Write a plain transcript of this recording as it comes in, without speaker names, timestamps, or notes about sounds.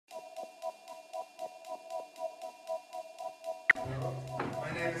My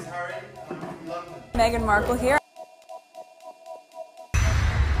name is Harry. I'm from London. Meghan Markle here.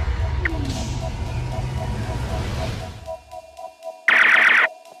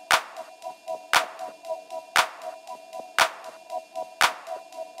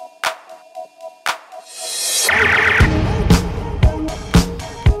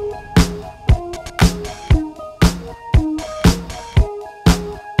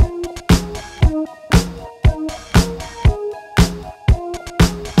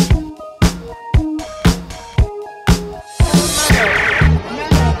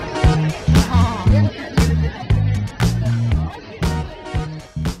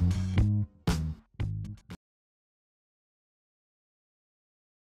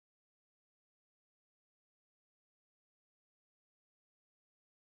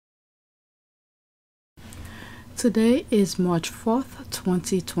 Today is March 4th,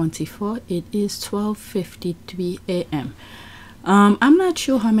 2024. It is 12:53 a.m. I'm not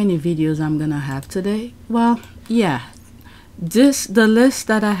sure how many videos I'm gonna have today. Well, yeah, the list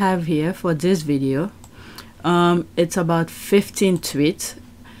that I have here for this video, it's about 15 tweets,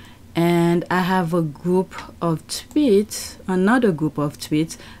 and I have a group of tweets, another group of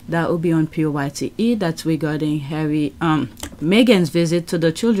tweets that will be on PYTE that's regarding Meghan's visit to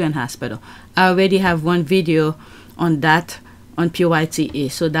the children's hospital. I already have one video on that on PYTE,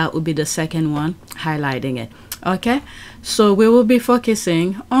 so that will be the second one highlighting it. Okay, so we will be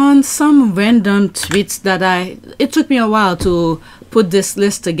focusing on some random tweets that it took me a while to put this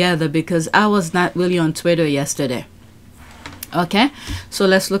list together because I was not really on Twitter yesterday. Okay, so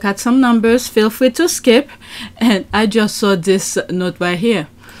let's look at some numbers. Feel free to skip. And I just saw this note right here.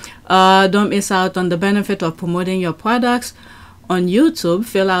 Don't miss out on the benefit of promoting your products on YouTube.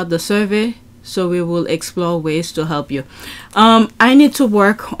 Fill out the survey so we will explore ways to help you. I need to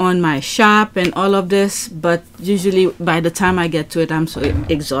work on my shop and all of this, but usually by the time I get to it, I'm so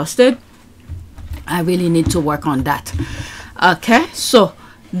exhausted. I really need to work on that. Okay, so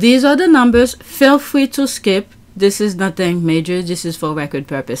these are the numbers. Feel free to skip. This is nothing major. This is for record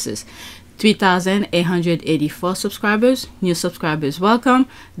purposes. 3,884 subscribers. New subscribers welcome.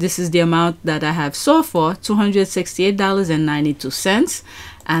 This is the amount that I have so far, $268.92.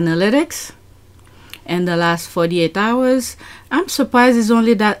 Analytics in the last 48 hours. I'm surprised it's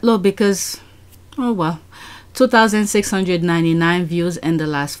only that low because, oh well, 2,699 views in the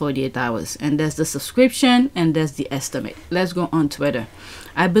last 48 hours. And there's the subscription and there's the estimate. Let's go on Twitter.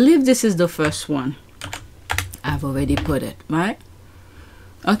 I believe this is the first one. I've already put it, right?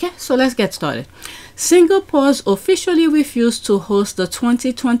 Okay, so let's get started. Singapore's officially refused to host the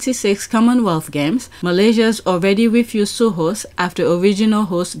 2026 Commonwealth Games. Malaysia's already refused to host after original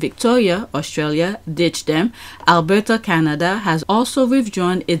host Victoria, Australia, ditched them. Alberta, Canada has also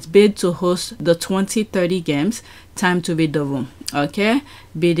withdrawn its bid to host the 2030 Games. Time to read the room. Okay,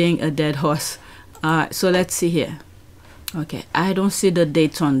 beating a dead horse. Alright, so let's see here. Okay, I don't see the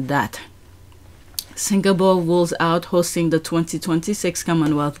dates on that. Singapore rules out hosting the 2026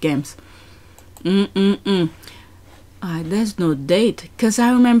 Commonwealth Games. There's no date because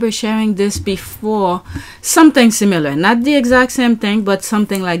I remember sharing this before. Something similar, not the exact same thing, but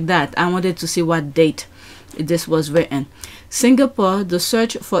something like that. I wanted to see what date this was written. Singapore, the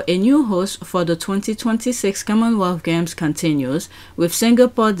search for a new host for the 2026 Commonwealth Games continues, with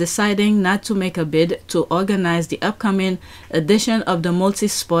Singapore deciding not to make a bid to organize the upcoming edition of the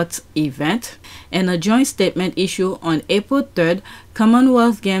multi-sports event. In a joint statement issued on April 3rd,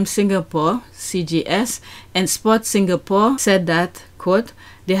 Commonwealth Games Singapore, CGS, and Sport Singapore said that, quote,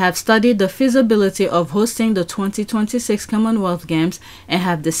 they have studied the feasibility of hosting the 2026 Commonwealth Games and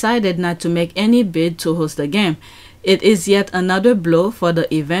have decided not to make any bid to host the game. It is yet another blow for the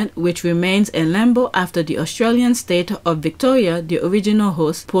event, which remains in limbo after the Australian state of Victoria, the original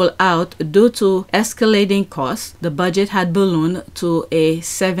host, pulled out due to escalating costs. The budget had ballooned to a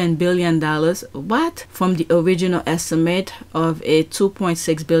 $7 billion, what? From the original estimate of a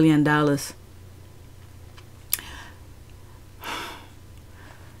 $2.6 billion.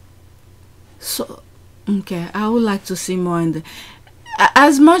 So, okay, I would like to see more in the...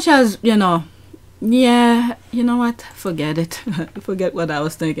 As much as, you know, yeah, you know what? Forget it. Forget what I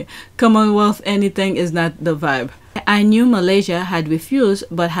was thinking. Commonwealth anything is not the vibe. I knew Malaysia had refused,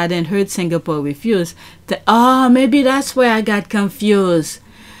 but hadn't heard Singapore refuse. Maybe that's where I got confused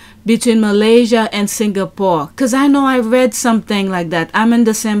between Malaysia and Singapore. Because I know I read something like that. I'm in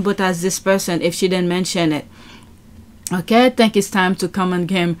the same boat as this person if she didn't mention it. Okay, I think it's time to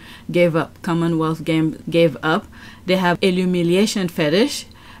Commonwealth Game gave up. They have a humiliation fetish.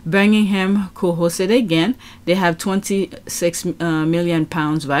 Birmingham co-hosted again. They have 26 million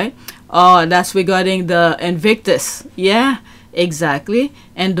pounds, right? Oh, that's regarding the Invictus. Yeah, Exactly.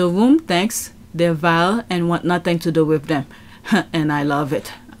 And the room thinks they're vile and want nothing to do with them. And I love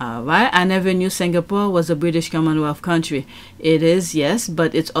it. Alright, I never knew Singapore was a British Commonwealth country. It is, yes,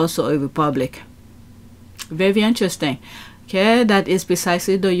 but it's also a republic. Very interesting. Okay, that is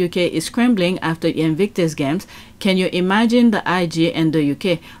precisely the UK is scrambling after the Invictus Games. Can you imagine the IG and the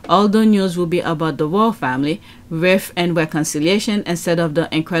UK? All the news will be about the royal family, rift and reconciliation instead of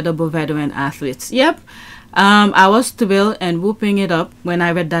the incredible veteran athletes. Yep. I was thrilled and whooping it up when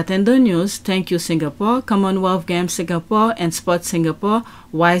I read that in the news. Thank you, Singapore, Commonwealth Games Singapore, and Sports Singapore.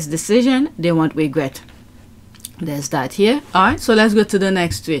 Wise decision. They won't regret. There's that here. All right, so let's go to the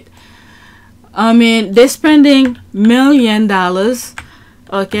next tweet. I mean, they're spending $1 million.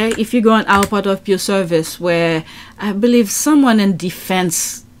 Okay, if you go on our part of pure service, where I believe someone in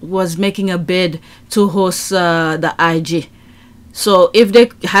defense was making a bid to host the IG. So if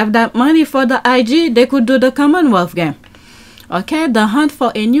they have that money for the IG, they could do the Commonwealth game. Okay, the hunt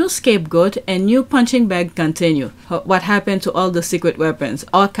for a new scapegoat and new punching bag continue. What happened to all the secret weapons?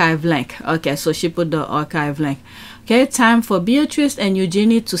 Archive link. Okay, so she put the archive link. Okay, time for Beatrice and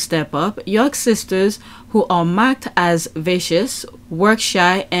Eugenie to step up. York sisters, who are marked as vicious, work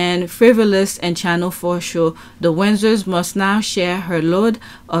shy, and frivolous in Channel 4 show, the Windsors must now share her load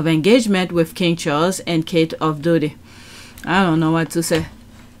of engagement with King Charles and Kate of Duty. I don't know what to say.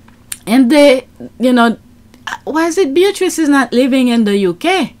 And they, you know, why is it Beatrice is not living in the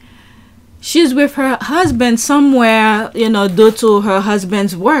UK? She's with her husband somewhere, you know, due to her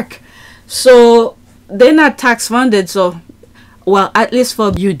husband's work. So they're not tax funded. So, well, at least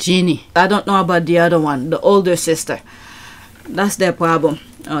for Eugenie. I don't know about the other one, the older sister. That's their problem.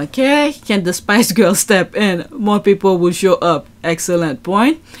 Okay, can the Spice Girls step in? More people will show up. Excellent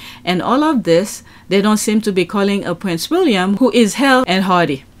point. And all of this, they don't seem to be calling a Prince William, who is hale and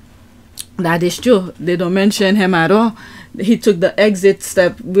hearty. That is true. They don't mention him at all. He took the exit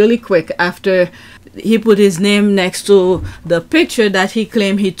step really quick after he put his name next to the picture that he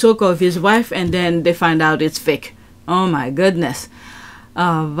claimed he took of his wife, and then they find out it's fake. Oh my goodness.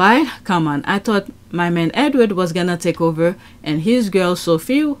 Right, come on. I thought my man Edward was gonna take over, and his girl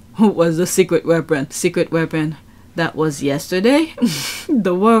Sophie, who was the secret weapon. That was yesterday.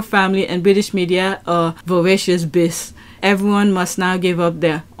 The royal family and British media are voracious beasts. Everyone must now give up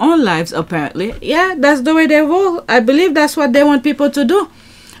their own lives, apparently. Yeah, that's the way they roll. I believe that's what they want people to do.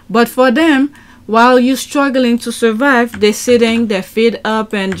 But for them, while you're struggling to survive, they're sitting, their feet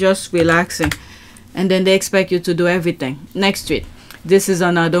up and just relaxing. And then they expect you to do everything. Next tweet. This is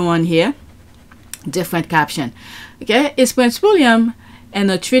another one here. Different caption. Okay, it's Prince William in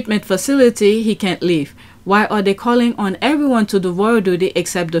a treatment facility he can't leave. Why are they calling on everyone to do royal duty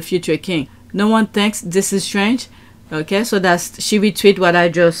except the future king? No one thinks this is strange. Okay, so that's, she retweeted what I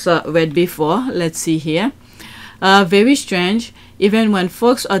just read before. Let's see here. Very strange. Even when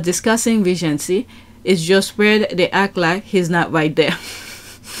folks are discussing regency, it's just weird they act like he's not right there.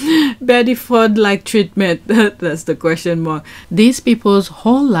 Betty Ford-like treatment. That's the question mark. These people's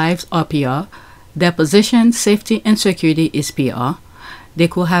whole lives are PR. Their position, safety, and security is PR. They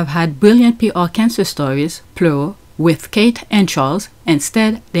could have had brilliant PR cancer stories, plural, with Kate and Charles.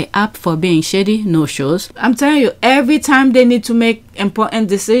 Instead, they opt for being shady no-shows. I'm telling you, every time they need to make important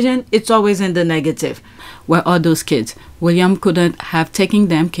decision, it's always in the negative. Where are those kids? William couldn't have taken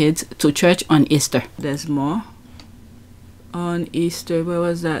them kids to church on Easter. There's more. On Easter, where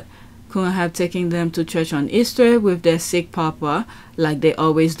was that? Couldn't have taken them to church on Easter with their sick papa, like they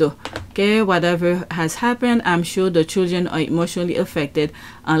always do. Okay, whatever has happened, I'm sure the children are emotionally affected,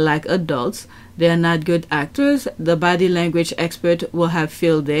 unlike adults. They are not good actors. The body language expert will have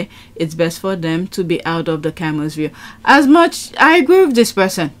field day. It's best for them to be out of the camera's view. As much, I agree with this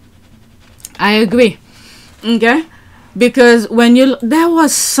person. I agree. Okay, because when you, there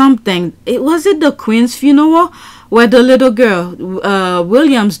was something, was it the Queen's funeral where the little girl,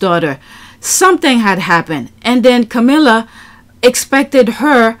 William's daughter, something had happened, and then Camilla expected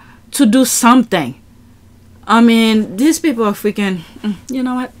her to do something. I mean, these people are freaking, you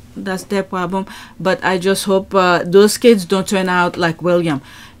know what, that's their problem. But I just hope those kids don't turn out like William,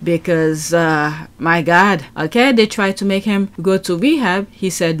 because my God. Okay, they tried to make him go to rehab.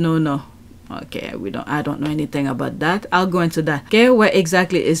 He said no. Okay, I don't know anything about that. I'll go into that. Okay, where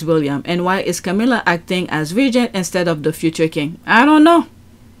exactly is William, and why is Camilla acting as regent instead of the future king? I don't know.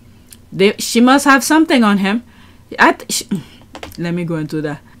 She must have something on him. Let me go into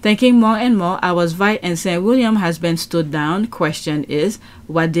that. Thinking more and more, I was right in saying William has been stood down. Question is,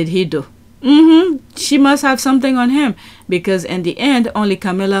 what did he do? She must have something on him, because in the end, only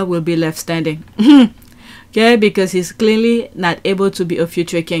Camilla will be left standing. Okay, because he's clearly not able to be a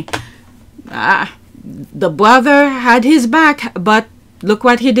future king. The brother had his back, but look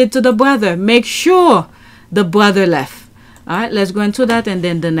what he did to the brother. Make sure the brother left. All right, let's go into that, and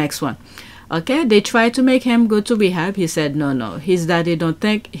then the next one. Okay, they tried to make him go to rehab. He said no. His daddy don't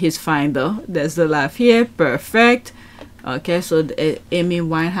think he's fine though. There's the laugh here. Perfect. Okay, so Amy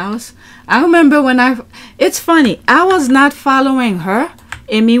Winehouse. I remember when it's funny, I was not following her,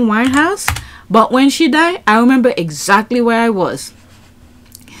 Amy Winehouse, but when she died, I remember exactly where I was.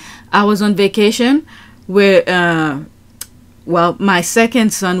 I was on vacation where, well, my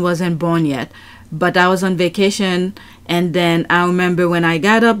second son wasn't born yet, but I was on vacation. And then I remember when I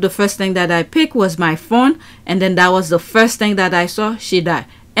got up, the first thing that I picked was my phone. And then that was the first thing that I saw. She died.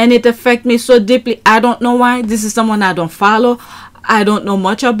 And it affected me so deeply. I don't know why. This is someone I don't follow. I don't know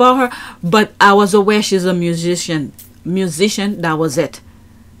much about her. But I was aware she's a musician. That was it.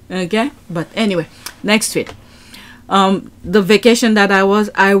 Okay? But anyway, next tweet. The vacation that I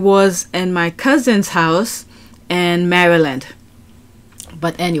was in my cousin's house in Maryland.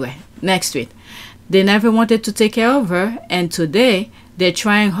 But anyway, next tweet. They never wanted to take care of her, and today they're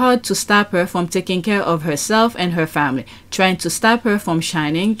trying hard to stop her from taking care of herself and her family, trying to stop her from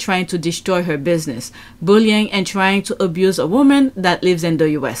shining, trying to destroy her business, bullying, and trying to abuse a woman that lives in the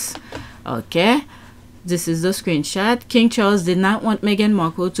US. Okay, this is the screenshot. King Charles did not want Meghan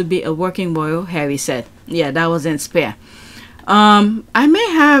Markle to be a working royal, Harry said. Yeah, that was in Spare. I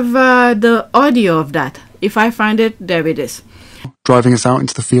may have the audio of that. If I find it, there it is. Driving us out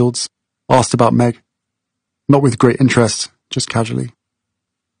into the fields. Asked about Meg. Not with great interest, just casually.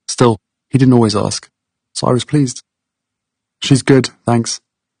 Still, he didn't always ask, so I was pleased. She's good, thanks.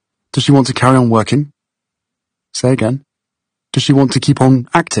 Does she want to carry on working? Say again. Does she want to keep on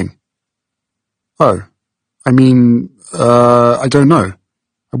acting? Oh, I mean, I don't know.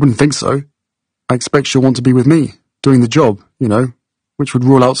 I wouldn't think so. I expect she'll want to be with me, doing the job, you know, which would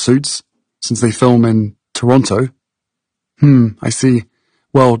rule out Suits, since they film in Toronto. I see.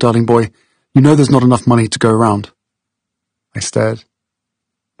 Well, darling boy, you know there's not enough money to go around. I stared.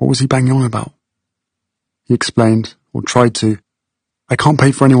 What was he banging on about? He explained, or tried to. I can't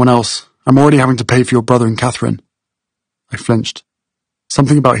pay for anyone else. I'm already having to pay for your brother and Catherine. I flinched.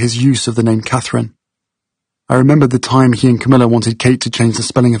 Something about his use of the name Catherine. I remembered the time he and Camilla wanted Kate to change the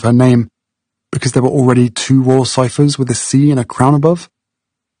spelling of her name because there were already 2 royal ciphers with a C and a crown above.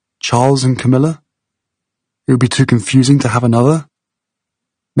 Charles and Camilla. It would be too confusing to have another.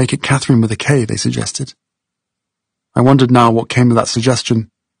 Make it Catherine with a K, they suggested. I wondered now what came of that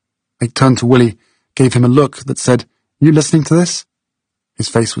suggestion. I turned to Willie, gave him a look that said, "You listening to this?" His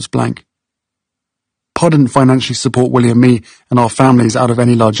face was blank. Pa didn't financially support Willie and me and our families out of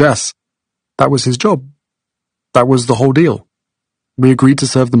any largesse. That was his job. That was the whole deal. We agreed to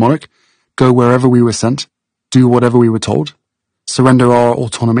serve the monarch, go wherever we were sent, do whatever we were told, surrender our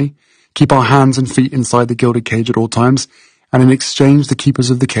autonomy, keep our hands and feet inside the gilded cage at all times, and in exchange the keepers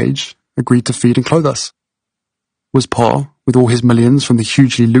of the cage agreed to feed and clothe us. Was Pa, with all his millions from the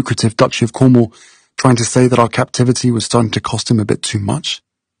hugely lucrative Duchy of Cornwall, trying to say that our captivity was starting to cost him a bit too much?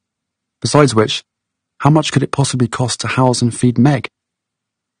 Besides which, how much could it possibly cost to house and feed Meg?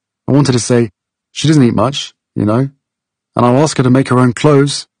 I wanted to say, she doesn't eat much, you know, and I'll ask her to make her own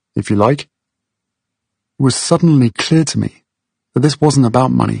clothes, if you like. It was suddenly clear to me that this wasn't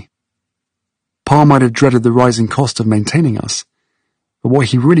about money. Pa might have dreaded the rising cost of maintaining us, but what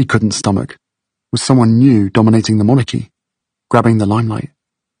he really couldn't stomach was someone new dominating the monarchy, grabbing the limelight.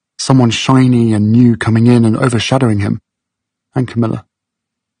 Someone shiny and new coming in and overshadowing him, and Camilla.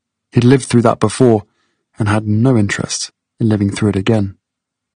 He'd lived through that before and had no interest in living through it again.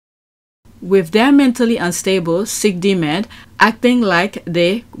 With their mentally unstable, sick demand, acting like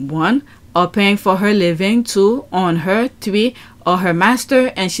they, 1, are paying for her living, 2, on her, 3, or her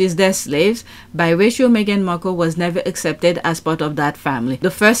master and she's their slaves, biracial Meghan Markle was never accepted as part of that family.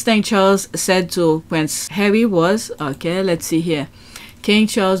 The first thing Charles said to Prince Harry was, okay, let's see here. King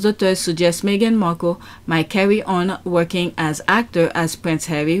Charles III suggests Meghan Markle might carry on working as actor as Prince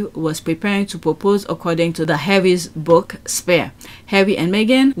Harry was preparing to propose according to the Harry's book Spare. Harry and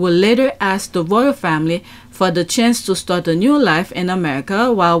Meghan will later ask the royal family for the chance to start a new life in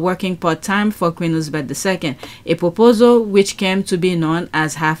America while working part-time for Queen Elizabeth II, a proposal which came to be known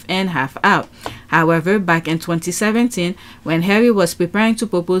as half in, half out. However, back in 2017, when Harry was preparing to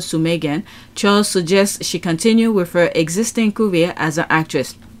propose to Meghan, Charles suggests she continue with her existing career as an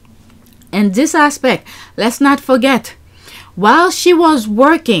actress. In this aspect, let's not forget, while she was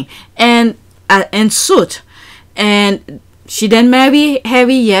working in Suit, and she didn't marry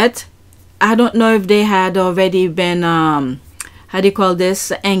Harry yet, I don't know if they had already been, how do you call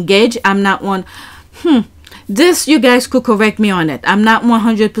this, engaged. I'm not one. This, you guys could correct me on it. I'm not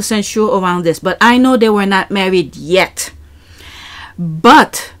 100% sure around this, but I know they were not married yet.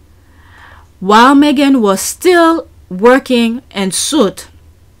 But while Meghan was still working in suit,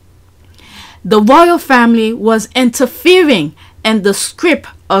 the royal family was interfering in the script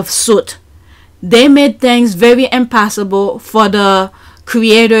of suit. They made things very impossible for the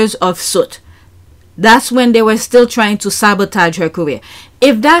creators of suit. That's when they were still trying to sabotage her career.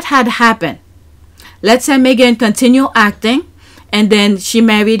 If that had happened, let's say Meghan continued acting and then she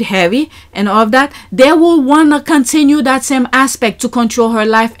married Harry and all of that, they will want to continue that same aspect to control her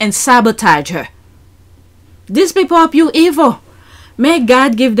life and sabotage her. These people are pure evil. May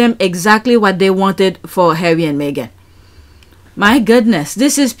God give them exactly what they wanted for Harry and Meghan. My goodness,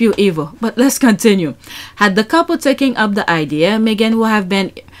 this is pure evil. But let's continue. Had the couple taken up the idea, Meghan would have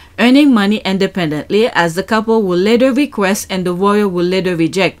been earning money independently, as the couple will later request and the royal will later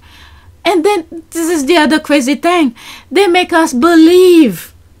reject. And then this is the other crazy thing. They make us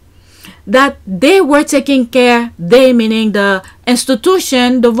believe that they were taking care, they meaning the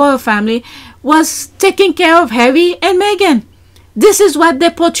institution, the royal family, was taking care of Harry and Meghan. This is what they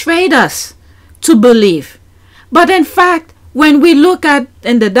portrayed us to believe. But in fact, when we look at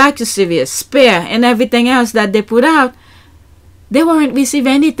in the docuseries, Spare and everything else that they put out, they weren't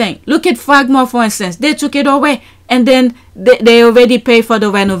receiving anything. Look at Frogmore, for instance. They took it away. And then they already paid for the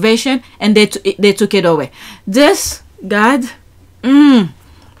renovation and they took it away. This, God,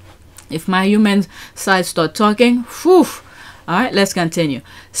 if my human side start talking, whew. All right, let's continue.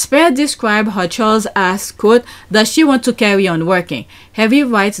 Spare described how Charles asked, quote, does she want to carry on working? Harry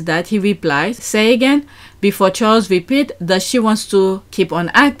writes that he replied, say again, before Charles repeat, does she wants to keep on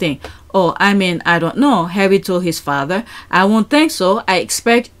acting? Oh, I mean, I don't know. Harry told his father, I won't think so. I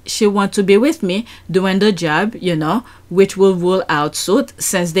expect she want to be with me doing the job, you know, which will rule out suit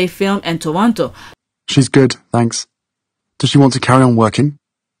since they film in Toronto. She's good, thanks. Does she want to carry on working?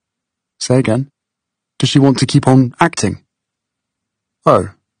 Say again. Does she want to keep on acting? Oh,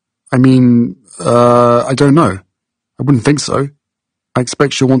 I mean, I don't know. I wouldn't think so. I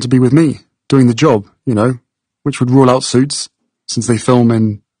expect she'll want to be with me, doing the job, you know, which would rule out suits, since they film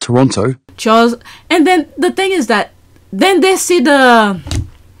in Toronto. Charles, and then the thing is that, then they see the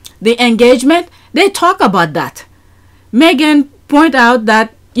engagement, they talk about that. Meghan point out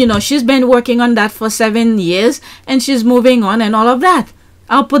that, you know, she's been working on that for 7 years, and she's moving on and all of that.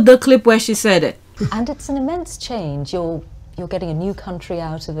 I'll put the clip where she said it. And it's an immense change. You're getting a new country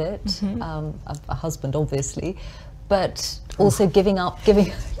out of it, a husband obviously, but also giving up your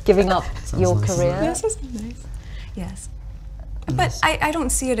nice, career. Yes, it's nice. Yes, but I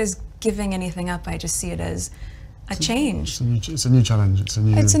don't see it as giving anything up. I just see it as a change. It's a new challenge. It's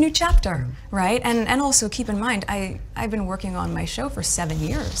a new chapter, right? And also keep in mind, I've been working on my show for 7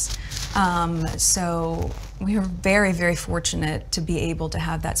 years, so we are very, very fortunate to be able to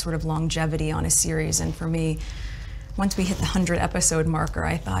have that sort of longevity on a series. And for me, once we hit the 100 episode marker,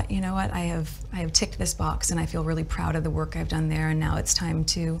 I thought, you know what, I have ticked this box, and I feel really proud of the work I've done there. And now it's time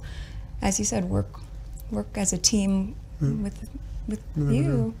to, as you said, work as a team with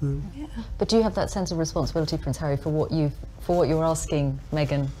you. Yeah. But do you have that sense of responsibility, Prince Harry, for what you're asking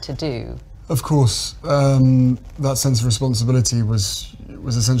Meghan to do? Of course, that sense of responsibility was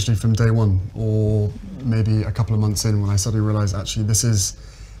essentially from day one, or maybe a couple of months in, when I suddenly realised, actually, this is,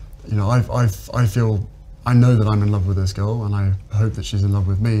 you know, I know that I'm in love with this girl, and I hope that she's in love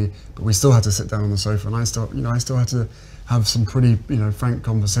with me. But we still had to sit down on the sofa, and I still had to have some pretty, you know, frank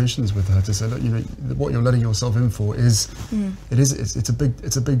conversations with her to say, look, you know, what you're letting yourself in for is, it's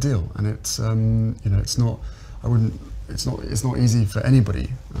a big deal, and it's, you know, it's not easy for anybody.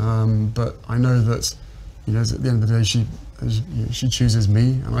 But I know that, you know, at the end of the day, she chooses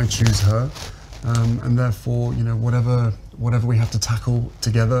me, and I choose her, and therefore, you know, whatever we have to tackle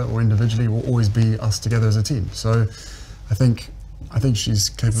together or individually will always be us together as a team. So I think she's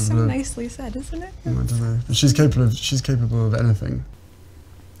capable so of... nicely said, isn't it? I don't know. But she's capable of anything.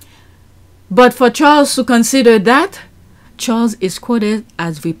 But for Charles to consider that, Charles is quoted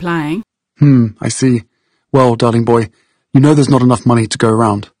as replying, I see. Well, darling boy, you know there's not enough money to go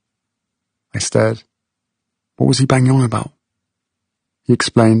around. I stared. What was he banging on about? He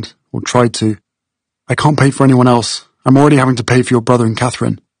explained, or tried to. I can't pay for anyone else. I'm already having to pay for your brother and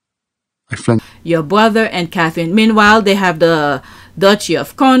Catherine. I flinched. Your brother and Catherine. Meanwhile, they have the Duchy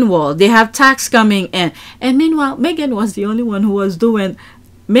of Cornwall. They have tax coming in. And meanwhile, Meghan was the only one who was doing...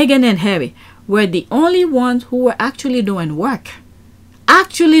 Meghan and Harry were the only ones who were actually doing work.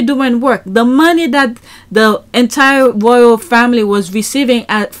 The money that the entire royal family was receiving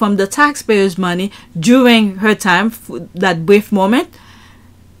from the taxpayers' money during her time, that brief moment,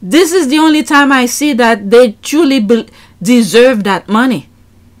 This is the only time I see that they truly deserve that money.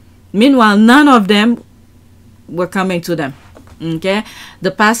 Meanwhile, none of them were coming to them. Okay, the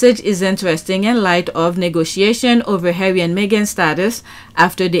passage is interesting in light of negotiation over Harry and Meghan's status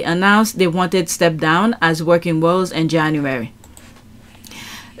after they announced they wanted to step down as working royals in January.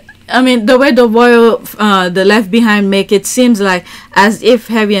 I mean, the way the royal, the Left Behind make it seems like as if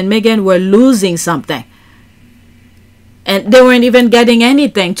Harry and Meghan were losing something. And they weren't even getting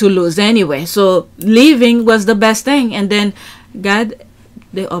anything to lose anyway. So leaving was the best thing. And then, God,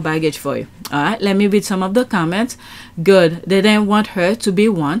 they all baggage for you. All right, let me read some of the comments. Good. They didn't want her to be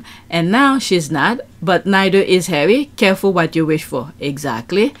one. And now she's not. But neither is Harry. Careful what you wish for.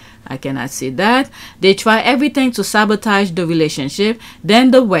 Exactly. I cannot see that. They try everything to sabotage the relationship.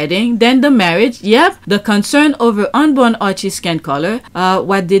 Then the wedding. Then the marriage. Yep. The concern over unborn Archie's skin color.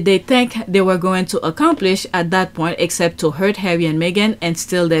 What did they think they were going to accomplish at that point except to hurt Harry and Meghan and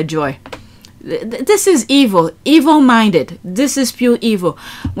steal their joy? This is evil, evil-minded. This is pure evil.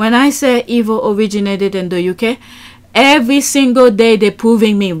 When I say evil originated in the UK, every single day they're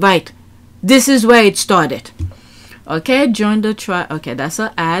proving me right. This is where it started. Okay, join the trial. Okay, that's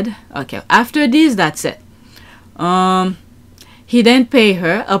an ad. Okay, after this, that's it. He didn't pay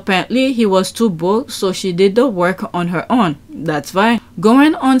her. Apparently, he was too broke, so she did the work on her own. That's fine.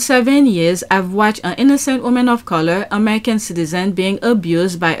 Going on 7 years, I've watched an innocent woman of color, American citizen, being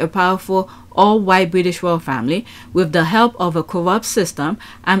abused by a powerful all-white British royal family with the help of a corrupt system.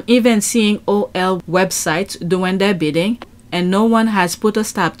 I'm even seeing OL websites doing their bidding, and no one has put a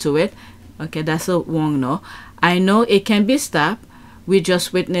stop to it. Okay, that's a wrong no. I know it can be stopped. We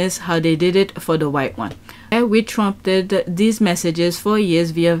just witnessed how they did it for the white one. We trumpeted these messages for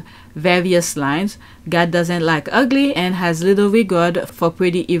years via various lines. God doesn't like ugly and has little regard for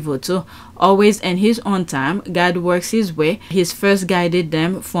pretty evil too. Always in his own time, God works his way. He's first guided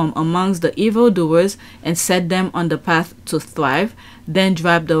them from amongst the evildoers and set them on the path to thrive, then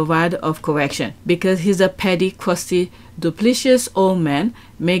dropped the rod of correction. Because he's a petty, crusty, duplicitous old man,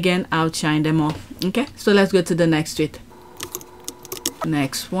 Meghan outshined them all. Okay, so let's go to the next tweet.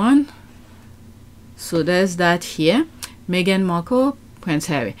 Next one. So there's that here. Meghan Markle, Prince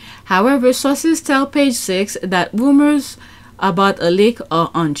Harry. However, sources tell page 6 that rumors about a leak are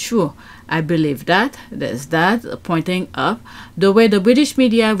untrue. I believe that. There's that, pointing up. The way the British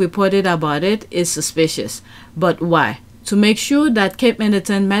media reported about it is suspicious. But why? To make sure that Kate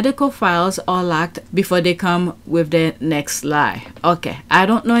Middleton medical files are locked before they come with their next lie. Okay, I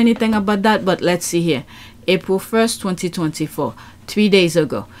don't know anything about that, but let's see here. April 1st, 2024. 3 days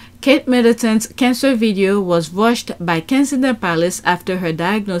ago. Kate Middleton's cancer video was rushed by Kensington Palace after her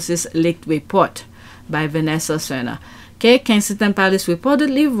diagnosis leaked report by Vanessa Serna. Kensington Palace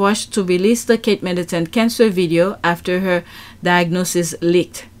reportedly rushed to release the Kate Middleton cancer video after her diagnosis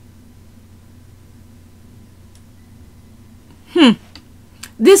leaked.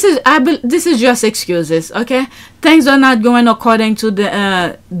 This is just excuses, okay? Things are not going according to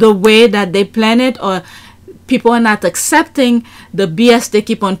the way that they plan it, or people are not accepting the BS they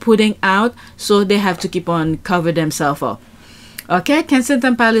keep on putting out, so they have to keep on cover themselves up. Okay,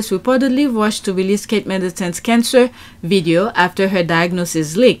 Kensington Palace reportedly rushed to release Kate Middleton's cancer video after her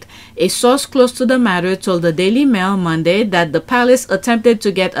diagnosis leaked. A source close to the matter told the Daily Mail Monday that the palace attempted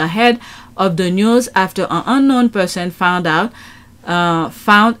to get ahead of the news after an unknown person found out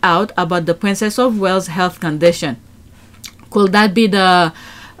about the Princess of Wales' health condition. Could that be the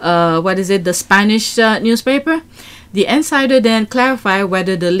the Spanish newspaper? The insider then clarified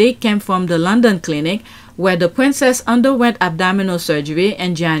whether the leak came from the London clinic where the princess underwent abdominal surgery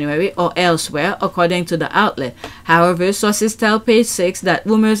in January or elsewhere, according to the outlet. However, sources tell page 6 that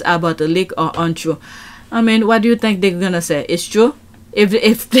rumors about the leak are untrue. I mean, what do you think they're gonna say? It's true?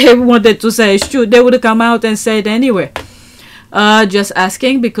 If they wanted to say it's true, they would have come out and said it anyway. Just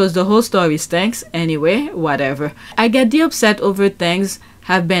asking because the whole story stinks. Anyway, whatever. I get the upset over things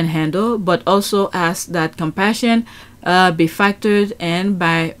have been handled, but also ask that compassion be factored in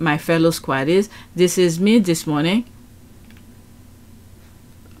by my fellow squaddies. This is me this morning.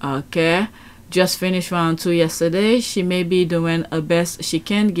 Okay, just finished round 2 yesterday. She may be doing her best she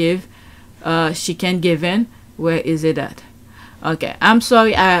can give. She can give in. Where is it at? Okay, I'm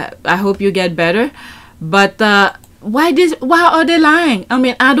sorry. I hope you get better. But why are they lying? I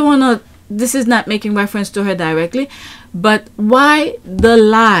mean, I don't want to. This is not making reference to her directly, but why the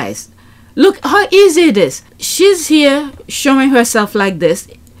lies? Look how easy it is. She's here showing herself like this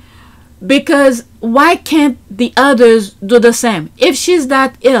because why can't the others do the same? If she's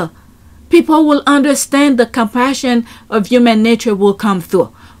that ill, people will understand the compassion of human nature will come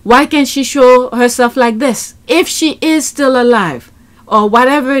through. Why can't she show herself like this if she is still alive? or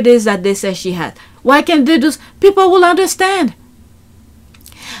whatever it is that they say she had. Why can't they do? People will understand.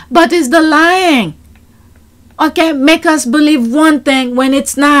 But it's the lying. Okay, make us believe one thing when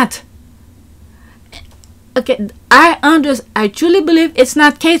it's not. Okay, I truly believe it's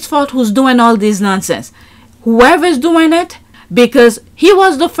not Kate's fault who's doing all this nonsense. Whoever's doing it, because he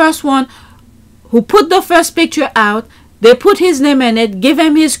was the first one who put the first picture out. They put his name in it, give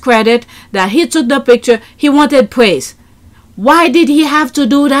him his credit that he took the picture. He wanted praise. Why did he have to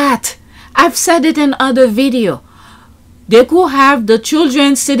do that? I've said it in other video. They could have the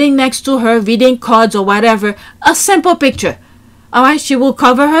children sitting next to her reading cards or whatever. A simple picture. Alright, she will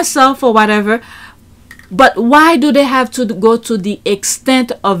cover herself or whatever. But why do they have to go to the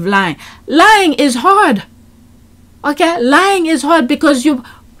extent of lying? Lying is hard. Okay, lying is hard because you're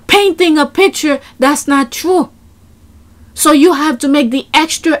painting a picture that's not true. So you have to make the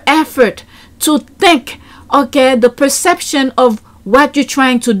extra effort to think, okay, the perception of what you're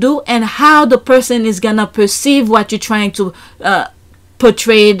trying to do and how the person is gonna perceive what you're trying to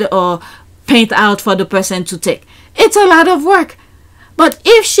portray or paint out for the person to take. It's a lot of work. But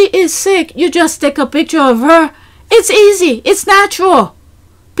if she is sick, you just take a picture of her. It's easy. It's natural.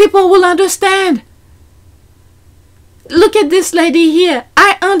 People will understand. Look at this lady here.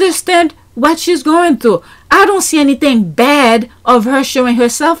 I understand what she's going through. I don't see anything bad of her showing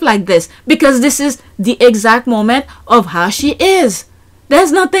herself like this, because this is the exact moment of how she is.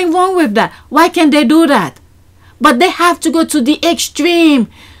 There's nothing wrong with that. Why can't they do that? But they have to go to the extreme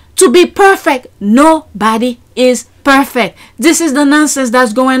to be perfect. Nobody is perfect. This is the nonsense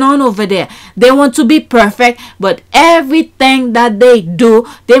that's going on over there. They want to be perfect, but everything that they do,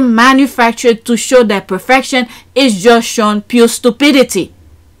 they manufacture to show that perfection is just shown pure stupidity.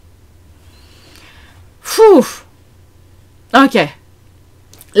 Whew. Okay,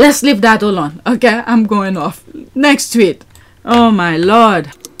 let's leave that alone. Okay, I'm going off. Next tweet. Oh my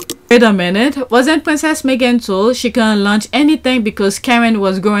lord. Wait a minute. Wasn't Princess Meghan told she couldn't launch anything because Karen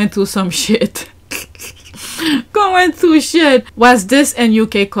was going through some shit? Going through shit. What's this in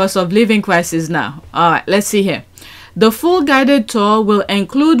UK cost of living crisis now? Alright, let's see here. The full guided tour will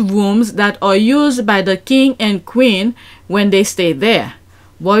include rooms that are used by the King and Queen when they stay there.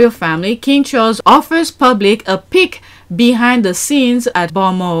 Royal family, King Charles offers public a peek behind the scenes at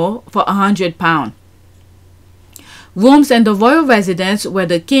Balmoral for £100. Rooms in the royal residence where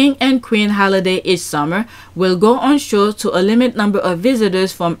the King and Queen holiday each summer will go on show to a limited number of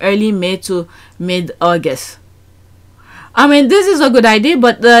visitors from early May to mid-August. I mean, this is a good idea,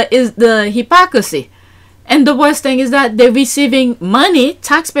 but is the hypocrisy. And the worst thing is that they're receiving money,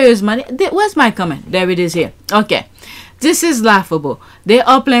 taxpayers' money. Where's my comment? There it is here. Okay. This is laughable. They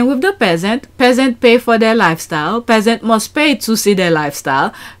are playing with the peasant. Peasant pay for their lifestyle. Peasant must pay to see their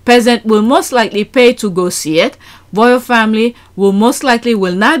lifestyle. Peasant will most likely pay to go see it. Royal family will most likely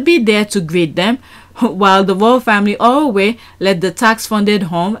will not be there to greet them, while the royal family all away let the tax-funded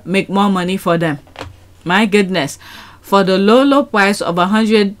home make more money for them. My goodness. For the low price of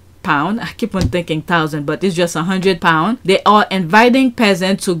 £100, I keep on thinking 1,000, but it's just £100. They are inviting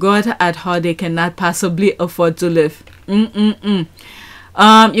peasants to go out at how they cannot possibly afford to live. You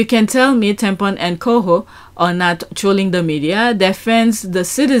can tell me Tempon and Coho are not trolling the media. They fans the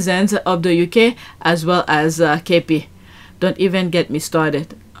citizens of the UK as well as KP. Don't even get me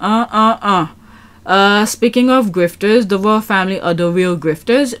started. Speaking of grifters, the royal family are the real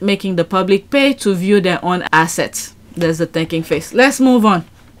grifters, making the public pay to view their own assets. There's the thinking face. Let's move on.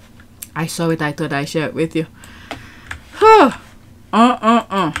 I saw it. I thought I'd share it with you.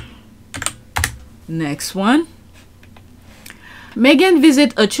 Next one. Meghan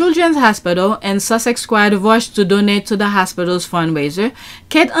visit a children's hospital and Sussex squad rush to donate to the hospital's fundraiser.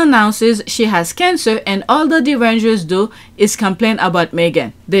 Kate announces she has cancer and all the derangers do is complain about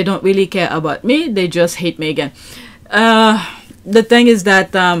Meghan. They don't really care about me. They just hate Meghan. The thing is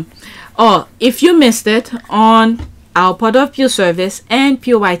that, if you missed it on our Pod of Pure service and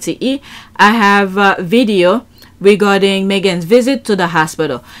Pure YTE, I have a video regarding Meghan's visit to the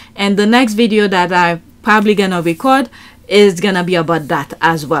hospital. And the next video that I'm probably going to record is gonna be about that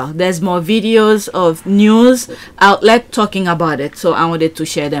as well. There's more videos of news outlet talking about it, so I wanted to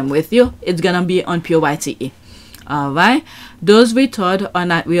share them with you. It's gonna be on Pure YTE. Alright, those we thought are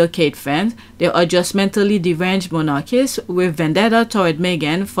not real Kate fans. They are just mentally deranged monarchists with vendetta toward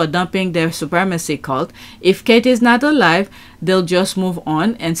Meghan for dumping their supremacy cult. If Kate is not alive, they'll just move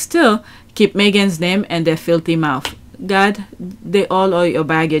on and still keep Meghan's name and their filthy mouth. God, they all are your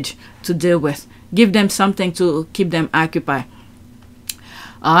baggage to deal with. Give them something to keep them occupied.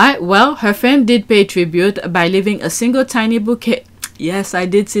 Alright, well, her friend did pay tribute by leaving a single tiny bouquet. Yes, I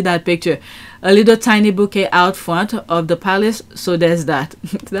did see that picture. a little tiny bouquet out front of the palace. So there's that.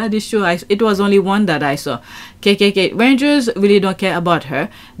 That is true. It was only one that I saw. KKK Rangers really don't care about her.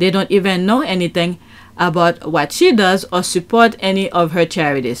 They don't even know anything about what she does or support any of her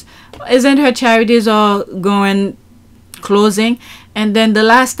charities. Isn't her charities all going closing? And then the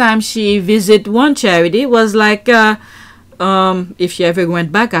last time she visited one charity was like if she ever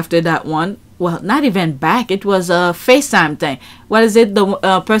went back after that one. Well, not even back. It was a FaceTime thing. What is it?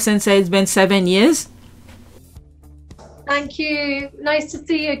 The person said it's been 7 years. Thank you. Nice to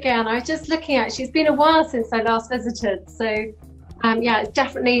see you again. I was just looking at. It's been a while since I last visited. So, yeah, it's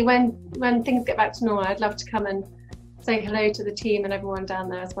definitely when things get back to normal, I'd love to come and say hello to the team and everyone down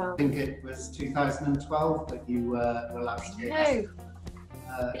there as well. I think it was 2012 that you were last here. No.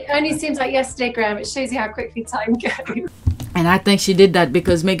 It only seems like yesterday, Graham. It shows you how quickly time goes. And I think she did that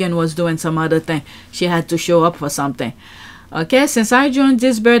because Meghan was doing some other thing. She had to show up for something. Okay, since I joined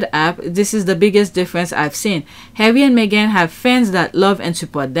this bird app, this is the biggest difference I've seen. Harry and Meghan have fans that love and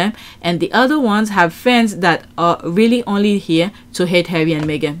support them, and the other ones have fans that are really only here to hate Harry and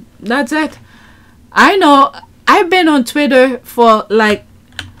Meghan. That's it. I know. I've been on Twitter for like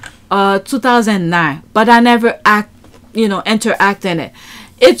 2009, but I never interact in it.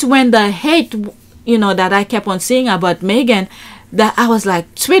 It's when the hate, that I kept on seeing about Meghan, that I was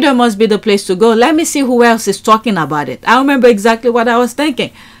like, Twitter must be the place to go. Let me see who else is talking about it. I remember exactly what I was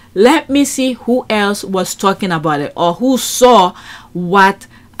thinking. Let me see who else was talking about it or who saw what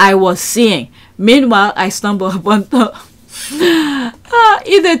I was seeing. Meanwhile, I stumbled upon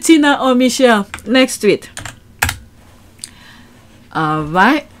either Tina or Michelle. Next tweet.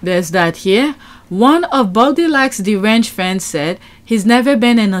 Alright, there's that here. One of Baldilocks' deranged fans said he's never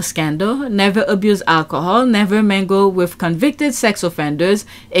been in a scandal, never abused alcohol, never mingled with convicted sex offenders,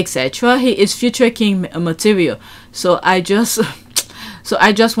 etc. He is future king material. So I just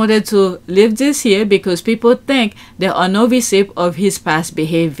wanted to leave this here because people think there are no receipt of his past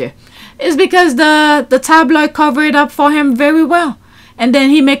behavior. It's because the tabloid covered it up for him very well, and then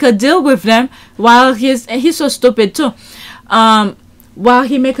he make a deal with them while he's so stupid too. While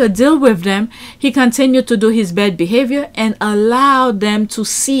he make a deal with them, he continued to do his bad behavior and allowed them to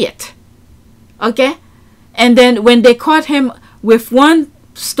see it. Okay? And then when they caught him with one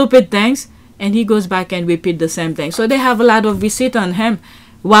stupid things, and he goes back and repeat the same thing. So they have a lot of receipt on him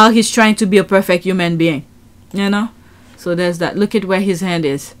while he's trying to be a perfect human being. So there's that. Look at where his hand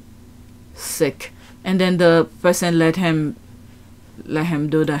is. Sick. And then the person let him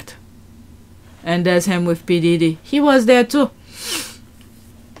do that. And there's him with P. Diddy. He was there too.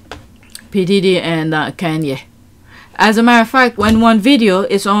 P. Diddy and Kanye. As a matter of fact, when one video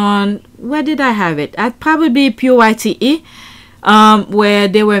is on, where did I have it? I'd probably PYTE, where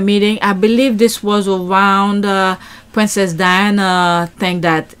they were meeting. I believe this was around Princess Diana thing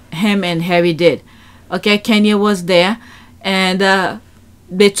that him and Harry did. Okay, Kanye was there, and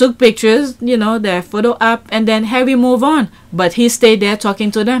they took pictures, their photo up, and then Harry moved on, but he stayed there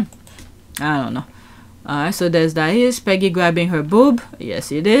talking to them. I don't know. Alright, so there's that. Is Peggy grabbing her boob?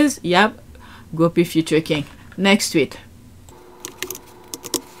 Yes, it is. Yep. Gopi future king. Next tweet.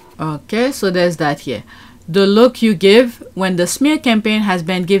 Okay, so there's that here. The look you give when the smear campaign has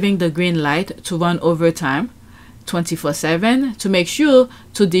been giving the green light to run overtime 24/7 to make sure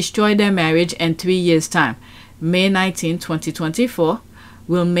to destroy their marriage in 3 years' time. May 19, 2024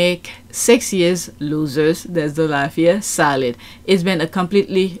 will make 6 years losers. There's the laugh here. Solid. It's been a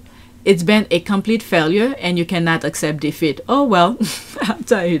complete failure and you cannot accept defeat. Oh well, I'll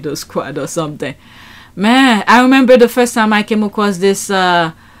tell you the squad or something. Man, I remember the first time I came across this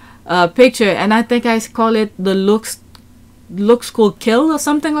picture, and I think I call it the looks cool kill or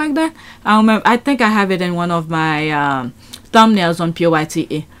something like that. I think I have it in one of my thumbnails on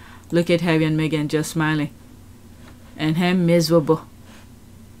PYTE. Look at Harry and Meghan just smiling. And him miserable.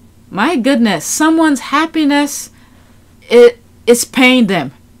 My goodness, someone's happiness is paying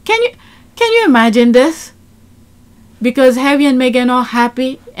them. Can you imagine this? Because Harry and Meghan are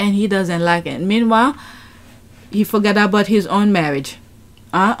happy and he doesn't like it. Meanwhile, he forgot about his own marriage.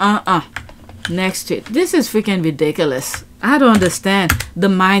 Next tweet. This is freaking ridiculous. I don't understand the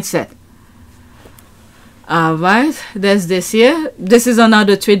mindset. Alright, there's this here. This is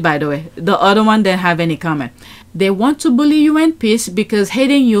another tweet, by the way. The other one didn't have any comment. They want to bully you in peace because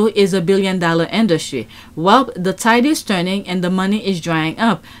hating you is $1 billion industry. Well, the tide is turning and the money is drying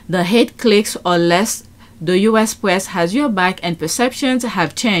up. The hate clicks are less. The US press has your back and perceptions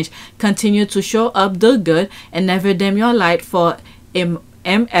have changed. Continue to show up the good and never dim your light for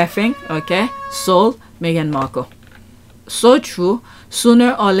MFing, okay? Soul, Meghan Markle. So true.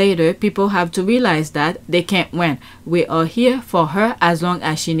 Sooner or later, people have to realize that they can't win. We are here for her as long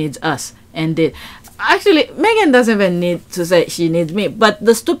as she needs us. and did. Actually, Meghan doesn't even need to say she needs me, but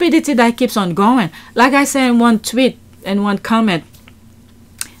the stupidity that keeps on going. Like I said in one tweet and one comment,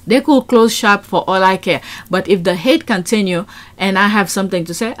 they could close shop for all I care. But if the hate continue and I have something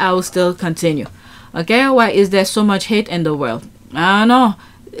to say, I will still continue. Okay, why is there so much hate in the world? I don't know.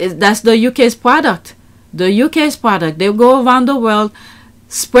 That's the UK's product. The UK's product. They go around the world,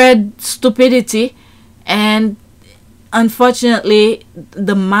 spread stupidity, and unfortunately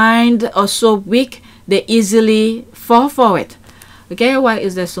the mind are so weak they easily fall for it. Okay, why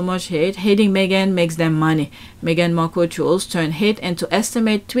is there so much hate? Hating Meghan makes them money. Meghan Markle trolls turn hate into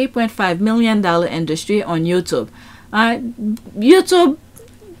estimate $3.5 million industry on YouTube. YouTube,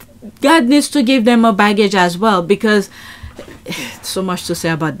 God needs to give them a baggage as well, because so much to say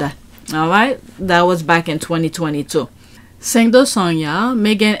about that. Alright, that was back in 2022. Sing the song, y'all.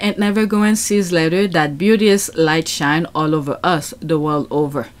 Meghan ain't never going to see later that beauteous light shine all over us, the world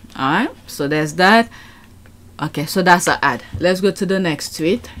over. Alright, so there's that. Okay, so that's an ad. Let's go to the next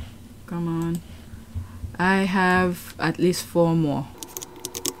tweet. Come on. I have at least 4 more.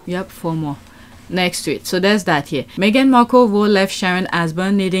 Yep, 4 more. Next tweet. So there's that here. Meghan Markle role left Sharon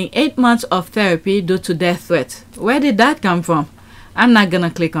Osbourne needing 8 months of therapy due to death threats. Where did that come from? I'm not gonna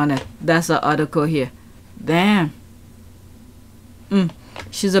click on it. That's the article here. Damn.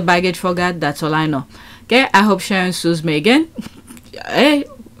 She's a baggage for God. That's all I know. Okay, I hope Sharon sues Meghan. Hey,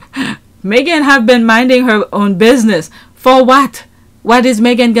 Meghan have been minding her own business. For what? What is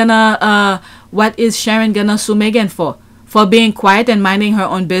Meghan gonna what is Sharon gonna sue Meghan for? For being quiet and minding her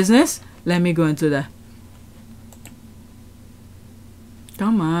own business? Let me go into that.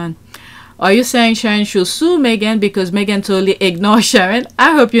 Come on. Are you saying Sharon should sue Meghan because Meghan totally ignored Sharon?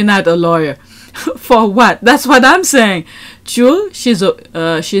 I hope you're not a lawyer. For what? That's what I'm saying. True,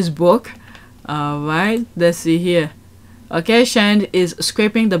 she's broke. Alright, let's see here. Okay, Sharon is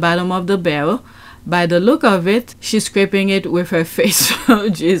scraping the bottom of the barrel. By the look of it, she's scraping it with her face. Oh,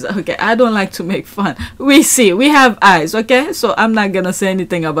 jeez. Okay, I don't like to make fun. We see. We have eyes, okay? So I'm not going to say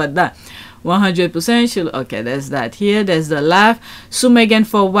anything about that. 100% she'll... Okay, there's that here. There's the laugh. Sue Meghan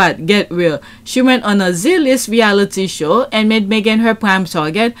for what? Get real. She went on a Z-list reality show and made Meghan her prime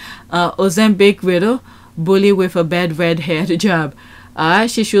target. Ozempic widow. Bully with a bad red-haired job.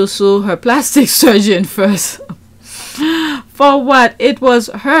 She should sue her plastic surgeon first. For what? It was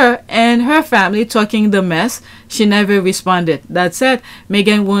her and her family talking the mess. She never responded. That said,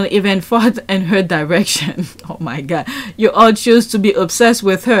 Meghan won't even fought in her direction. Oh my God. You all choose to be obsessed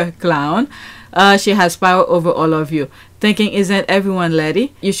with her, clown. She has power over all of you. Thinking isn't everyone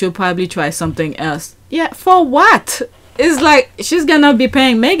lady? You should probably try something else. Yeah, for what? It's like she's gonna be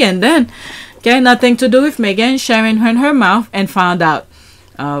paying Meghan then. Okay, nothing to do with Meghan. Sharon ran her mouth and found out.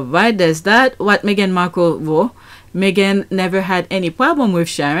 Alright, there's that. What Meghan Markle wrote. Meghan never had any problem with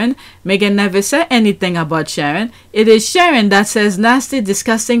Sharon. Meghan never said anything about Sharon. It is Sharon that says nasty,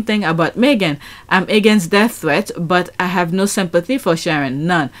 disgusting thing about Meghan. I'm against death threat, but I have no sympathy for Sharon.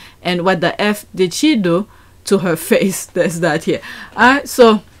 None. And what the F did she do to her face? There's that here. Alright,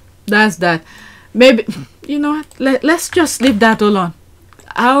 so that's that. Maybe, you know what? Let's just leave that alone.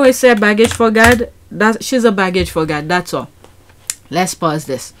 I always say baggage for God. She's a baggage for God. That's all. Let's pause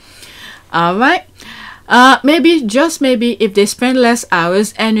this. Alright. Maybe, just maybe, if they spend less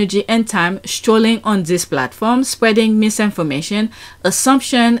hours, energy, and time strolling on this platform, spreading misinformation,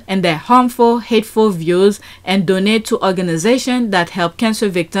 assumption, and their harmful, hateful views, and donate to organizations that help cancer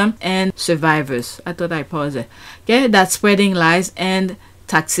victims and survivors. I thought I paused it. Okay, that's spreading lies and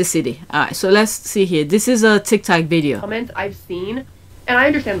toxicity. Alright, so let's see here. This is a TikTok video. Comments I've seen, and I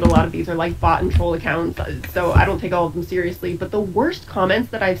understand that a lot of these are like bot and troll accounts, so I don't take all of them seriously, but the worst comments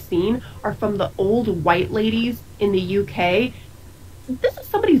that I've seen are from the old white ladies in the UK. This is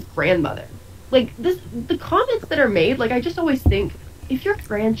somebody's grandmother. Like, the comments that are made, like, I just always think, if your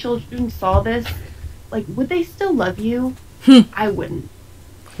grandchildren saw this, like, would they still love you? I wouldn't.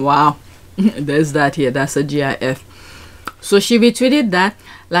 Wow. There's that here. That's a GIF. So she retweeted that,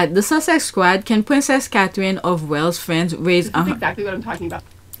 like, the Sussex squad, can Princess Catherine of Wales' friends raise... This is exactly what I'm talking about.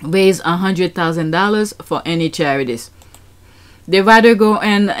 Raise $100,000 for any charities. They rather go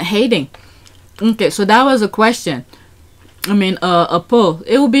and hating. Okay, so that was a question. I mean, a poll.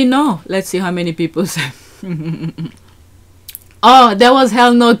 It will be no. Let's see how many people said. Oh, there was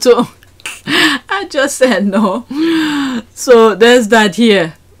hell no too. I just said no. So there's that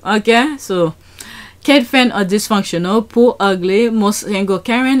here. Okay, so... Kid fan are dysfunctional, poor, ugly, most single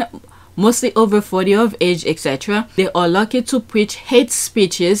Karen, mostly over 40 of age, etc. They are lucky to preach hate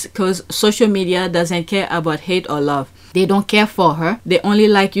speeches because social media doesn't care about hate or love. They don't care for her. They only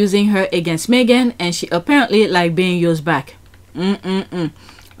like using her against Meghan, and she apparently like being used back.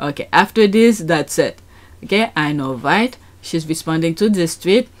 Okay, after this, that's it. Okay, I know, right? She's responding to this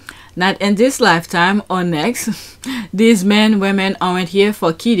tweet. Not in this lifetime or next. These men, women aren't here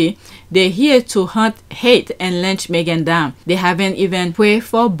for kitty. They're here to hunt, hate, and lynch Meghan down. They haven't even prayed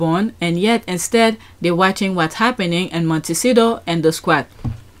for born, and yet instead they're watching what's happening in Montecito and the squad.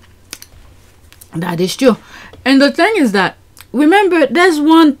 That is true. And the thing is that, remember, there's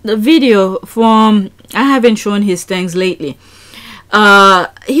one video from, I haven't shown his things lately.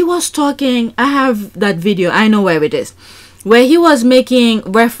 He was talking, I have that video, I know where it is, where he was making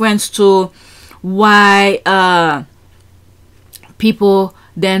reference to why people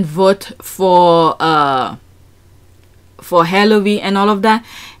then vote for Hillary and all of that,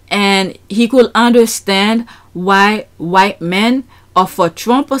 and he could understand why white men are for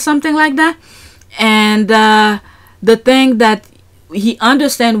Trump or something like that. And the thing that he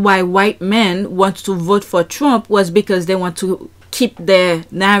understand why white men want to vote for Trump was because they want to keep their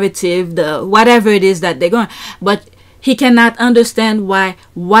narrative, the whatever it is that they're going. But he cannot understand why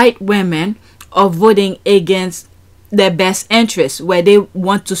white women are voting against their best interests, where they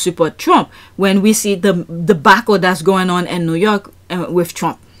want to support Trump, when we see the debacle that's going on in New York with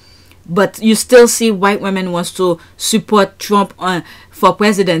Trump. But you still see white women wants to support Trump for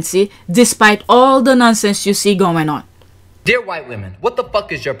presidency, despite all the nonsense you see going on. Dear white women, what the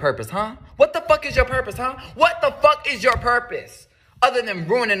fuck is your purpose, huh? What the fuck is your purpose, huh? What the fuck is your purpose? Other than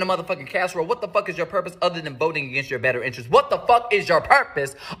ruining the motherfucking casserole, what the fuck is your purpose other than voting against your better interests? What the fuck is your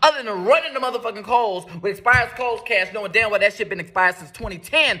purpose other than running the motherfucking Kohl's with expires Kohl's cash, knowing damn well that shit been expired since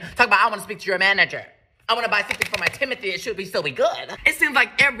 2010? Talking about, I want to speak to your manager. I want to buy something for my Timothy. It should still be good. It seems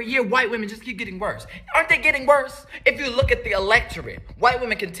like every year white women just keep getting worse. Aren't they getting worse? If you look at the electorate, white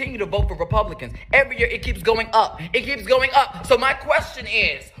women continue to vote for Republicans. Every year it keeps going up. It keeps going up. So my question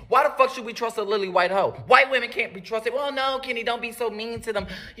is, why the fuck should we trust a lily white hoe? White women can't be trusted. Well, no, Kenny, don't be so mean to them.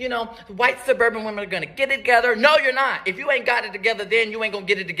 You know, white suburban women are going to get it together. No, you're not. If you ain't got it together then, you ain't going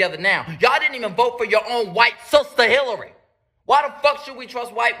to get it together now. Y'all didn't even vote for your own white sister Hillary. Why the fuck should we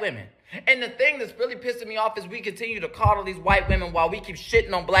trust white women? And the thing that's really pissing me off is we continue to coddle these white women while we keep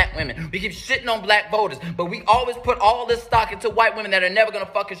shitting on black women. We keep shitting on black voters. But we always put all this stock into white women that are never going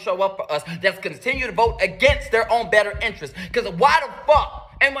to fucking show up for us, that's continue to vote against their own better interests. Because why the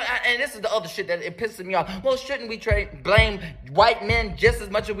fuck? And this is the other shit that it pisses me off. Well, shouldn't we blame white men just as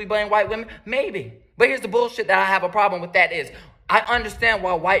much as we blame white women? Maybe. But here's the bullshit that I have a problem with that is, I understand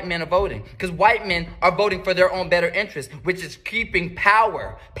why white men are voting. Because white men are voting for their own better interests, which is keeping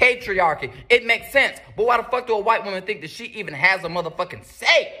power, patriarchy. It makes sense. But why the fuck do a white woman think that she even has a motherfucking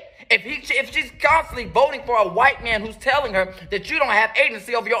say? If she's constantly voting for a white man who's telling her that you don't have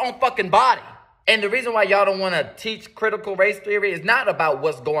agency over your own fucking body. And the reason why y'all don't want to teach critical race theory is not about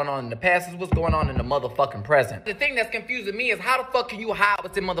what's going on in the past, it's what's going on in the motherfucking present. The thing that's confusing me is how the fuck can you hide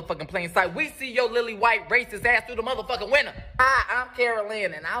what's in motherfucking plain sight? We see your lily white racist ass through the motherfucking window. Hi, I'm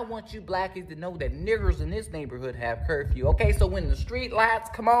Carolyn, and I want you blackies to know that niggers in this neighborhood have curfew. Okay, so when the street lights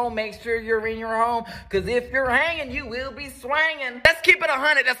come on, make sure you're in your home, because if you're hanging, you will be swinging. Let's keep it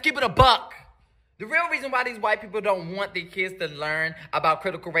 100, let's keep it a buck. The real reason why these white people don't want their kids to learn about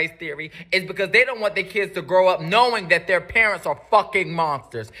critical race theory is because they don't want their kids to grow up knowing that their parents are fucking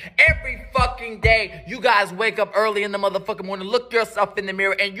monsters. Every fucking day, you guys wake up early in the motherfucking morning, look yourself in the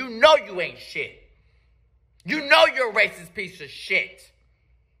mirror, and you know you ain't shit. You know you're a racist piece of shit.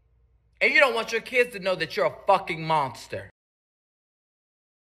 And you don't want your kids to know that you're a fucking monster.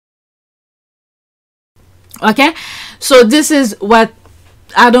 Okay? So this is what,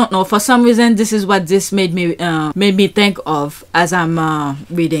 I don't know, for some reason this is what this made me think of as I'm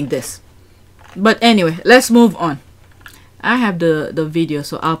reading this. But anyway, let's move on. I have the video,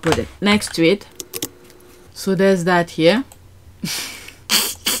 so I'll put it next to it. So there's that here.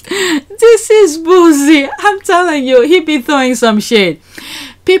 This is boozy. I'm telling you, he be throwing some shade.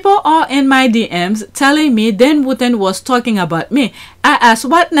 People are in my DMs telling me Dan Wooten was talking about me. I asked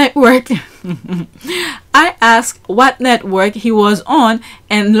what network he was on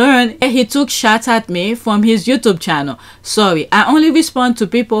and learned he took shots at me from his YouTube channel. Sorry, I only respond to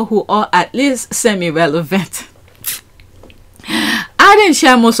people who are at least semi-relevant. I didn't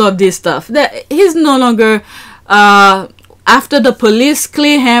share most of this stuff. He's no longer, after the police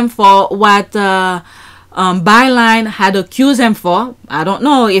clear him for what Byline had accused him for. I don't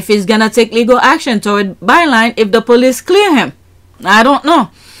know if he's gonna take legal action toward Byline if the police clear him. I don't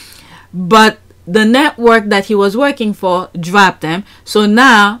know. But the network that he was working for dropped him, so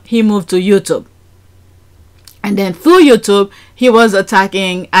now he moved to YouTube. And then through YouTube, he was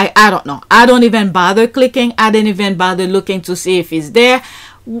attacking, I don't know. I don't even bother clicking. I didn't even bother looking to see if he's there.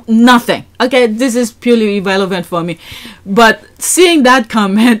 Nothing. Okay, this is purely irrelevant for me. But seeing that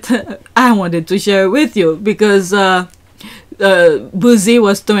comment, I wanted to share it with you because Boozy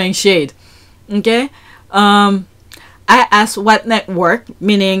was throwing shade. Okay, I asked what network,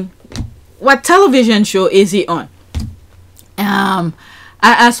 meaning what television show is he on. I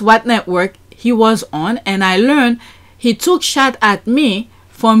asked what network he was on, and I learned he took shot at me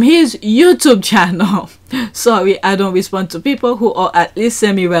from his YouTube channel. Sorry, I don't respond to people who are at least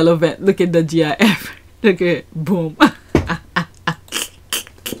semi-relevant. Look at the GIF. Look at it. Boom.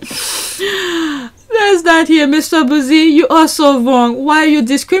 There's that here, Mr. Boozy. You are so wrong. Why you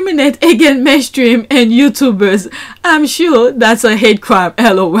discriminate against mainstream and YouTubers? I'm sure that's a hate crime.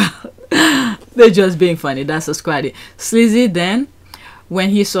 LOL. They're just being funny. That's a squaddy. Sleazy then, when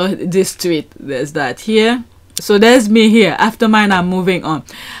he saw this tweet, there's that here. So there's me here. After mine, I'm moving on.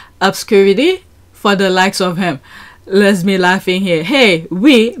 Obscurity for the likes of him. Let's me laughing here. Hey,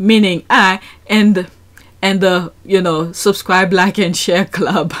 we, meaning I, and the, you know, subscribe, like, and share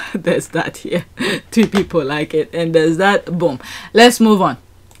club. There's that here. 3 people like it. And there's that. Boom. Let's move on.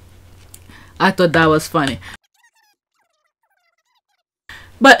 I thought that was funny.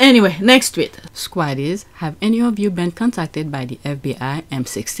 But anyway, next tweet. Squaddies, have any of you been contacted by the FBI,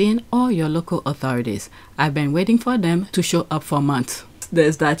 M16, or your local authorities? I've been waiting for them to show up for months.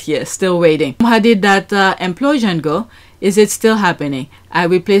 There's that here, still waiting. How did that implosion go? Is it still happening? I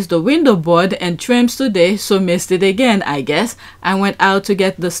replaced the window board and trims today, so missed it again, I guess. I went out to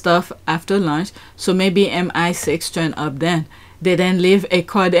get the stuff after lunch, so maybe MI6 turned up then. They didn't leave a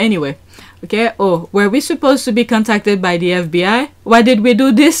card anyway. Okay, oh, were we supposed to be contacted by the FBI? What did we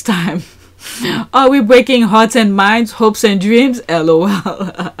do this time? Are we breaking hearts and minds, hopes and dreams? LOL.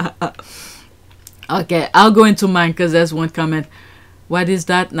 Okay, I'll go into mine because there's one comment. What is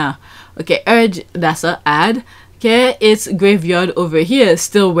that now? Okay, urge, that's an ad. Okay, it's graveyard over here,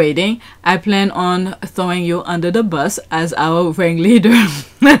 still waiting. I plan on throwing you under the bus as our ringleader.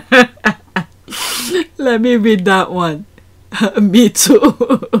 Let me read that one. Me too.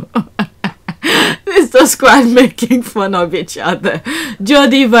 It's the squad making fun of each other. Joe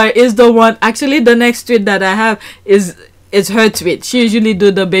Diva is the one. Actually, the next tweet that I have is her tweet. She usually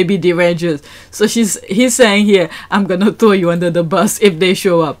do the baby derangers. So he's saying here, I'm gonna throw you under the bus if they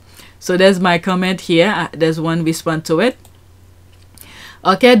show up. So there's my comment here. There's one response to it.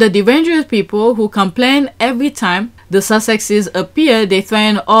 Okay, the deranged people who complain every time the Sussexes appear, they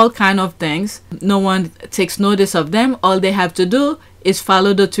threaten all kind of things. No one takes notice of them. All they have to do is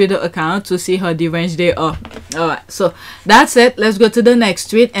follow the Twitter account to see how deranged they are. Alright, so that's it. Let's go to the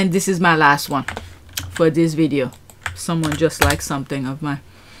next tweet, and this is my last one for this video. Someone just liked something of my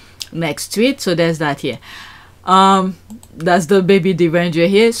next tweet, so there's that here. That's the baby deranger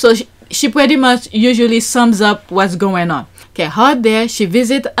here. So she pretty much usually sums up what's going on. Okay, out there, she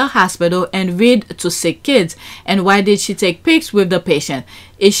visit a hospital and read to sick kids. And why did she take pics with the patient?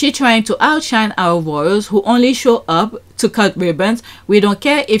 Is she trying to outshine our royals who only show up to cut ribbons? We don't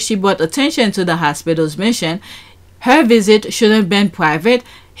care if she brought attention to the hospital's mission. Her visit should have been private.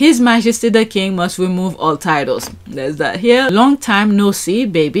 His Majesty the King must remove all titles. There's that here. Long time no see,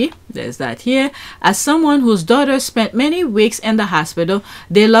 baby. There's that here. As someone whose daughter spent many weeks in the hospital,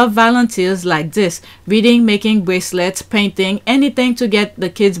 they love volunteers like this. Reading, making bracelets, painting, anything to get the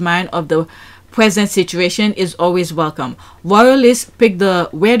kids' mind of the present situation is always welcome. Royalists pick the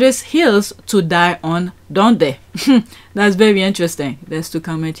weirdest hills to die on, don't they? That's very interesting. There's to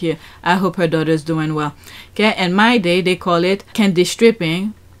comment here. I hope her daughter's doing well. Okay, in my day, they call it candy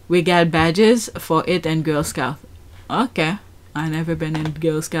stripping. We got badges for it and Girl Scout. Okay, I never been in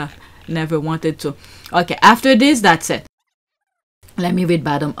Girl Scout. Never wanted to. Okay, after this, that's it. Let me read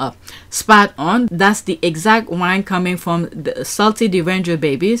bottom up. Spot on. That's the exact wine coming from the salty deranger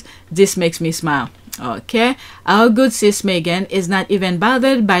babies. This makes me smile. Okay, our good sis Meghan is not even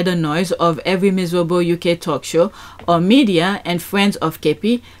bothered by the noise of every miserable UK talk show or media and friends of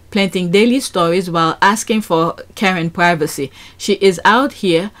KP planting daily stories while asking for Karen privacy. She is out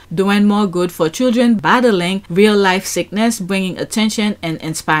here doing more good for children battling real life sickness, bringing attention and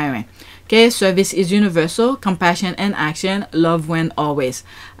inspiring. Okay, service is universal, compassion and action, love win always.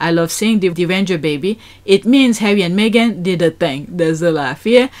 I love seeing the deranger baby. It means Harry and Meghan did a thing. There's a laugh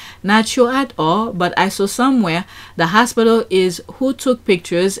here. Not sure at all, but I saw somewhere the hospital is who took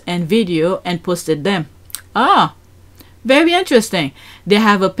pictures and video and posted them. Ah, very interesting. They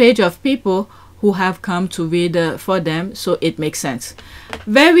have a page of people who have come to read for them, so it makes sense.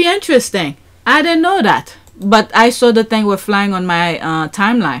 Very interesting. I didn't know that, but I saw the thing were flying on my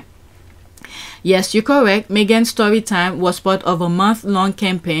timeline. Yes, you're correct. Meghan's story time was part of a month-long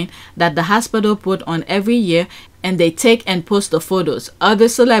campaign that the hospital put on every year, and they take and post the photos. Other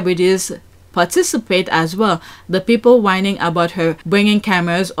celebrities participate as well. The people whining about her bringing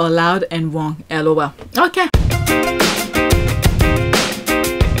cameras are loud and wrong. LOL. Okay.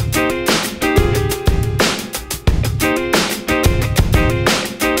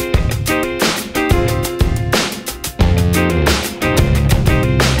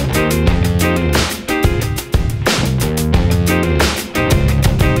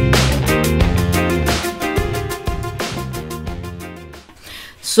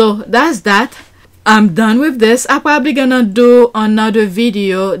 So that's that. I'm done with this. I'm probably gonna do another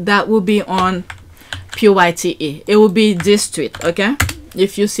video that will be on PYTE. It will be this tweet, okay?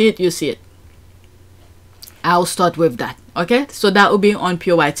 If you see it, you see it. I'll start with that, okay? So that will be on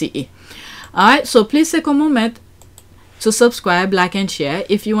PYTE. Alright, so please take a moment to subscribe, like, and share.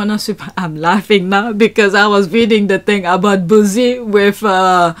 If you wanna I'm laughing now because I was reading the thing about Boozy with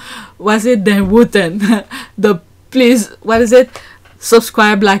was it Dan Wooten? The please, what is it?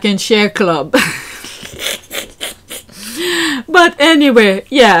 Subscribe, like, and share club. But anyway,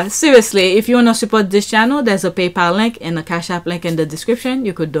 yeah, seriously, if you want to support this channel, there's a PayPal link and a Cash App link in the description.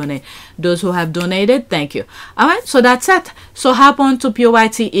 You could donate. Those who have donated, thank you. All right, so that's it. So hop on to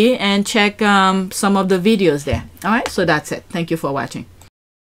PYTE and check some of the videos there. All right, so that's it. Thank you for watching.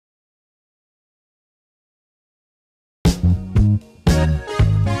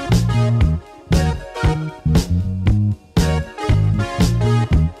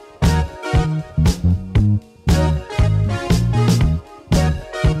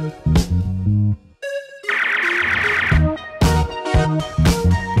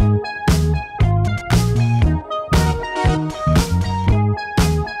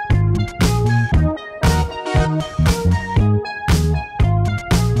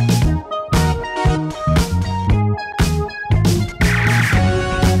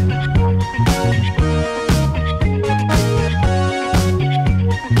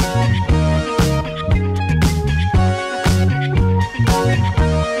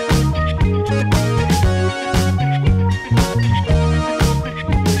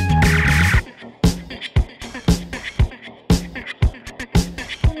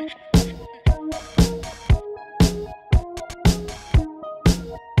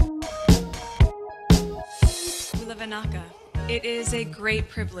 It is a great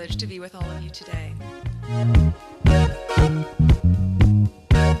privilege to be with all of you today.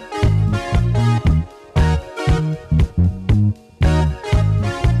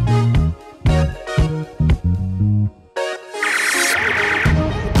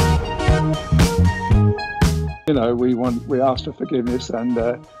 You know, we ask for forgiveness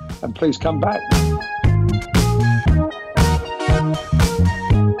and please come back.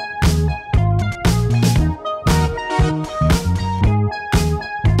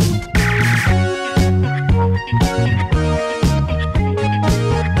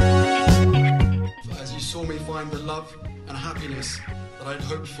 The love and happiness that I'd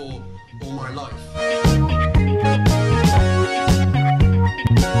hoped for all my life.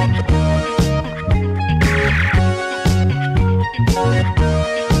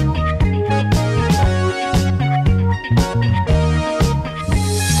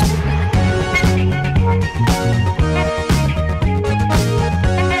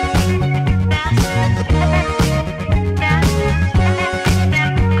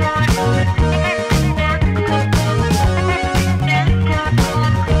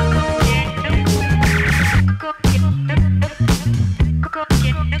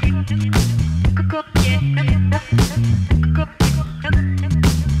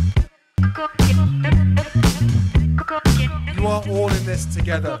 You are all in this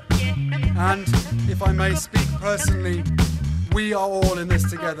together, and if I may speak personally, we are all in this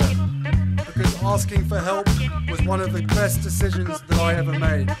together, because asking for help was one of the best decisions that I ever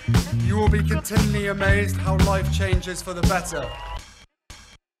made. You will be continually amazed how life changes for the better.